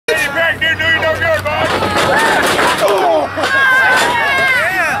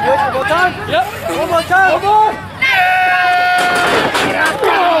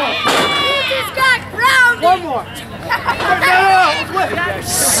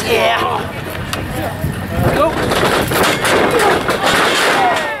Yeah. Go.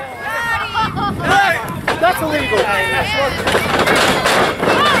 That's illegal.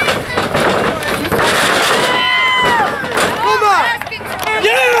 Come on.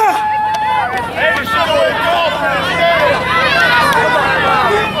 Yeah. Hey, you should have went golf for this game.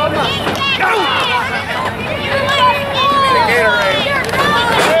 Go.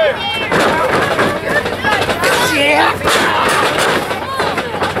 Yeah.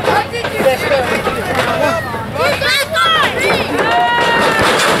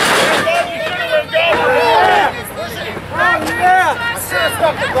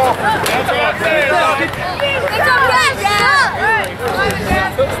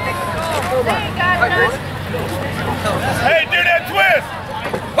 Hey, do that twist!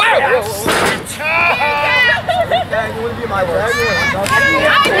 Wow! You want to be my dad?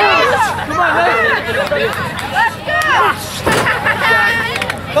 Come on, man!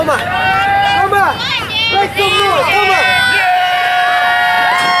 Come on! Come on! Make some noise! Come on!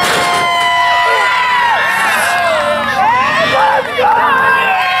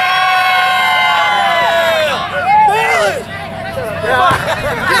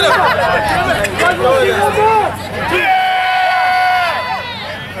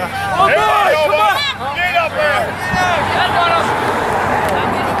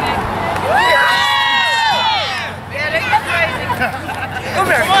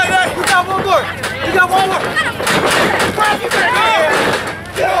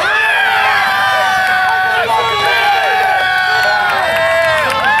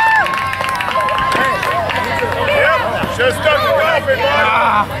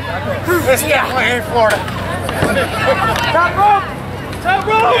 This definitely ain't Florida. Top rope! Top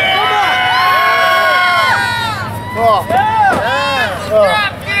rope! Yeah. Come on!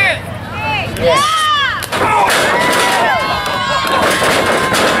 Drop it! Yeah!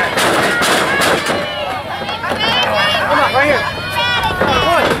 Come on, right here!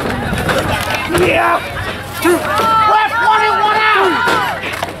 1! Yeah! 2! Left, 1 in, 1 out!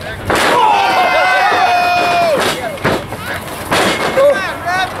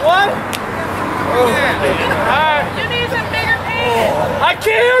 You need some bigger pants. I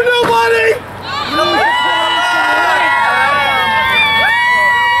can't hear nobody!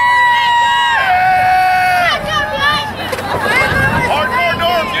 Hardcore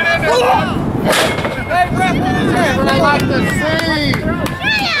Norm, get in there! Hey, ref, what I like to see.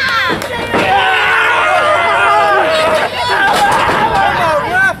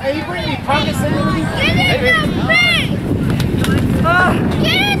 Hey, you bring me pockets in with you?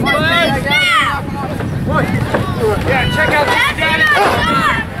 Yeah, check out this daddy.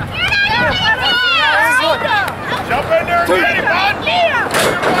 Jump in there, daddy, bud.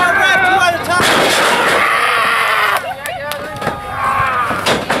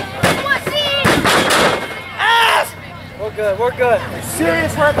 We're good.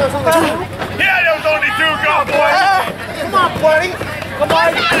 Serious ref, those only 2? Yeah, there was only 2 go, boy. Come on, buddy. Come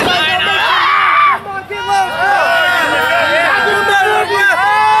on, get low.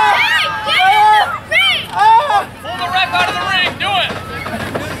 Pull the ref out of the ring. Do it.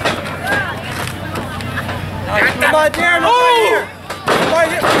 Come on, Darren. Right here. Right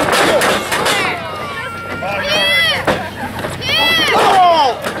here.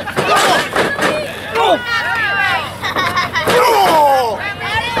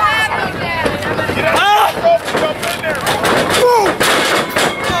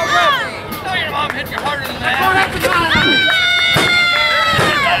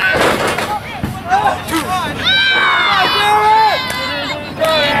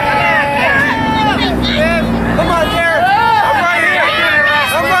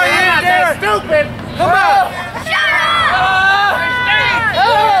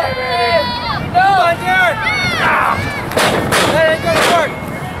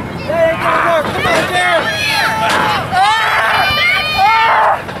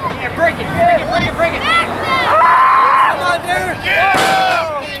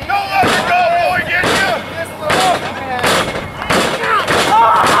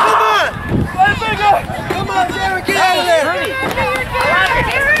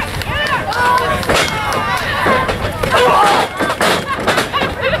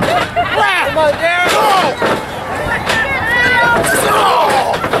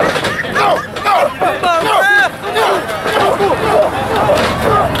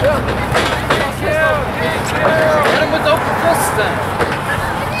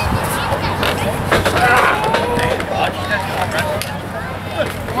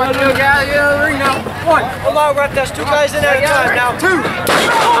 One, two guys in the ring now. One. Come on, ref. That's 2 guys in at a time now. 2.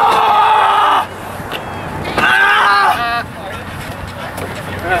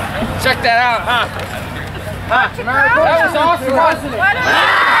 Check that out, huh? That was awesome, wasn't it?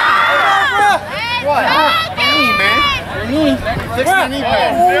 What? Knee, man. Knee. Fix the knee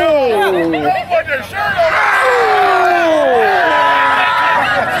pad. Oh! Put their shirt on!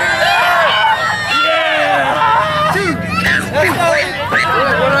 Yeah! Dude! That's not it!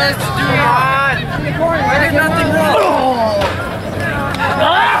 What do I have to do? I did nothing wrong.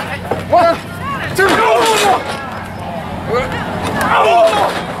 One, two.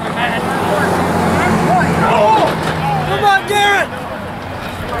 Come on, Garrett!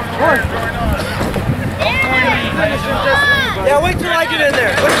 Yeah, wait till I get in there.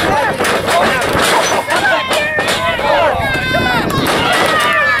 Wait till I get in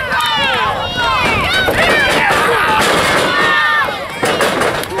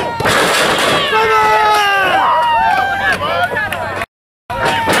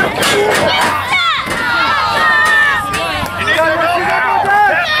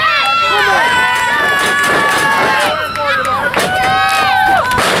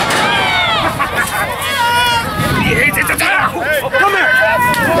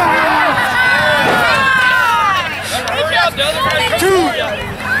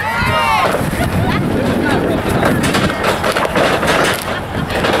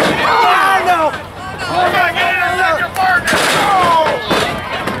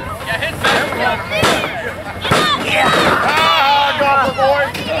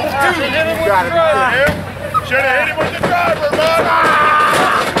Should have hit him with the driver, bud.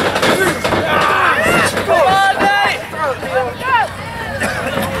 Come on, Nate!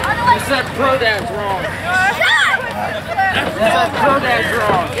 You said pro dad's wrong. You said pro dad's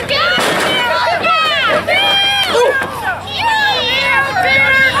wrong.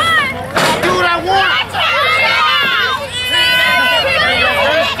 Do what I want.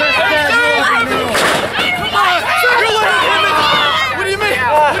 What do you mean?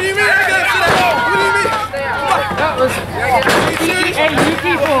 What do you mean? I gotta sit down. What do you mean? That was. Hey, you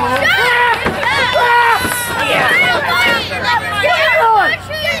people.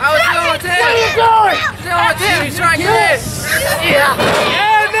 I was still on 10. Where are you going? Still on 10. He's trying to get in. Yeah.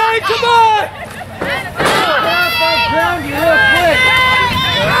 Yeah, Nate, come on! Half on ground you real quick.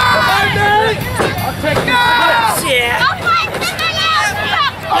 Come on, Nate! I'll take this clip. Yeah!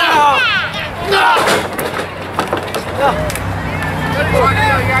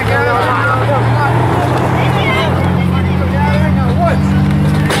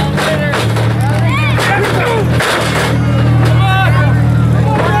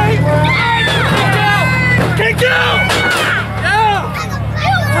 Kick out!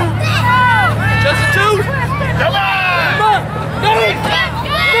 Just a two! Come on! Come on! Nate!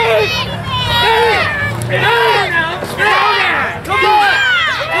 Nate! Nate! Nate! Come on!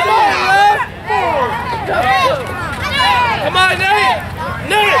 Come on, left! Come on, Nate!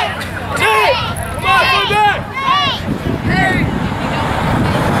 Nate! Nate! Come on, come back!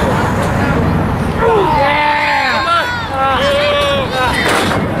 Come on!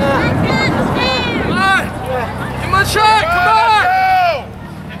 Come on! Give him a shot! Come on!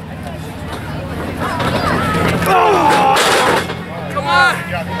 Come on!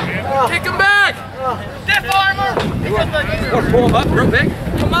 Kick him back! Stiff armor! Pull him up real big.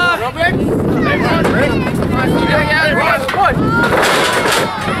 Come on! Real big.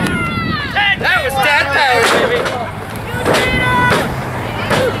 That was dad power, baby.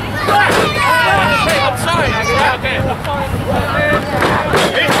 I'm sorry. Okay.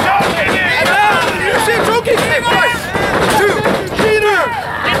 He's choking it! You see choking? Hey, boys! Two! Cheater!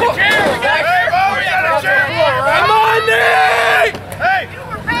 Hey, Bo, we got a chair for him, right? Come on, Nate! Hey!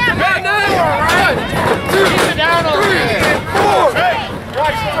 Come on, Nate! Keep it down on there. Four! Hey!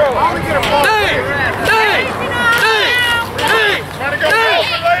 Watch the throw. I want to get a ball. Nate! Nate! Nate! Nate! Gotta go Nate!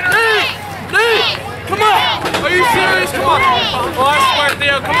 for later. Nate! Nate! Come on! Are you serious? Come on! Oh, I swear,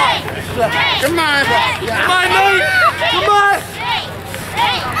 Theo, come on! Come on. Come on, Nate! Come on!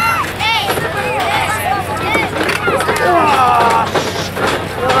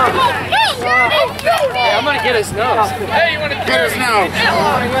 Hey, I'm gonna get his nose. Hey, you want to Get his nose. Get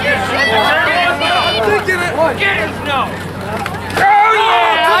it! get his nose?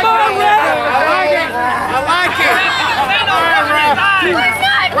 Come on, Red! I like it. I like it.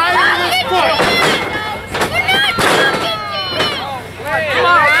 Right on this foot. Come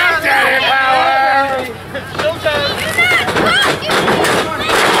on, Red! Daddy power.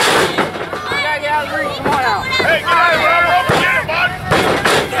 Hey, get out, Rob. Get him, bud.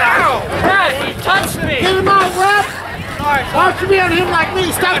 Hey, he touched me! Get him out, Rep. Why don't you be on him like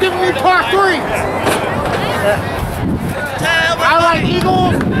me? Stop giving me par threes. I like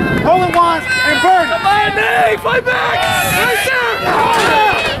eagles, hole-in-ones, and birdies. Come on, Nate! Fight back! Right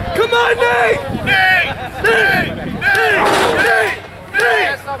there!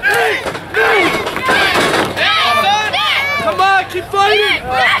 Come on, keep fighting! Come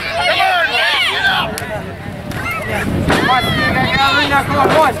on, Nate, get up! Come on,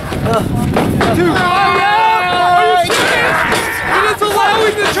 1, 2, are you serious? And it's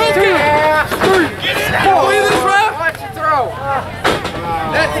allowing the choke in! 3, 4, look at this, Raph! Watch you throw.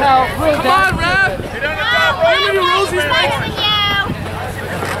 That's how. Come on, Raph! Get on the top, How many rules he's breaking?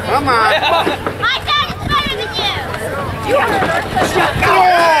 Come on. My dad is better than you.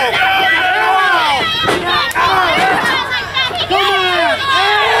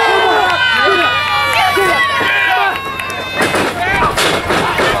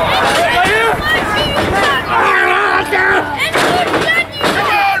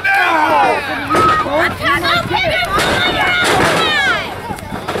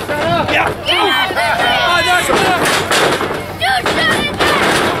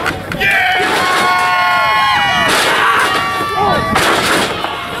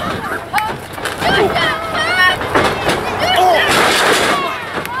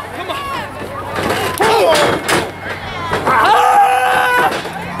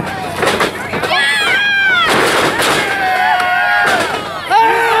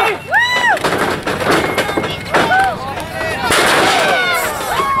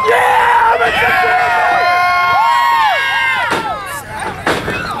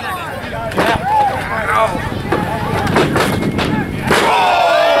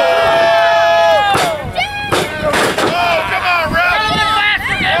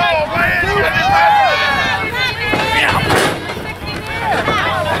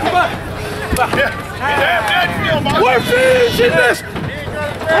 We're finishing this!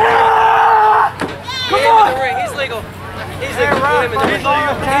 Come on! He's legal. He's legal.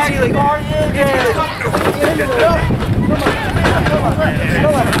 He's illegal.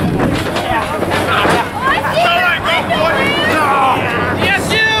 Yes,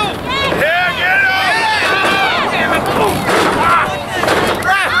 you! Yeah, get up!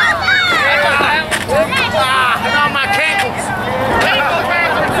 Get on my cankles.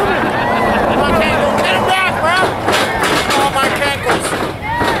 My cankles. Get him back, bro. Oh, my cankles.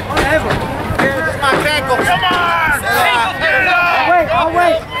 Whatever. Here's my cankles. Come on! Get it up! I'll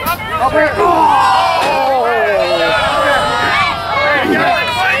wait. Oh. You got it,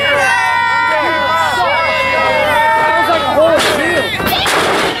 play it. Sounds like a whole field.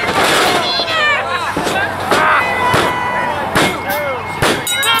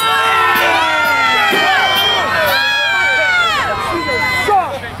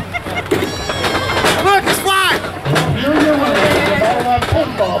 Look, it's fine.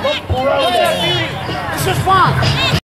 This is fun.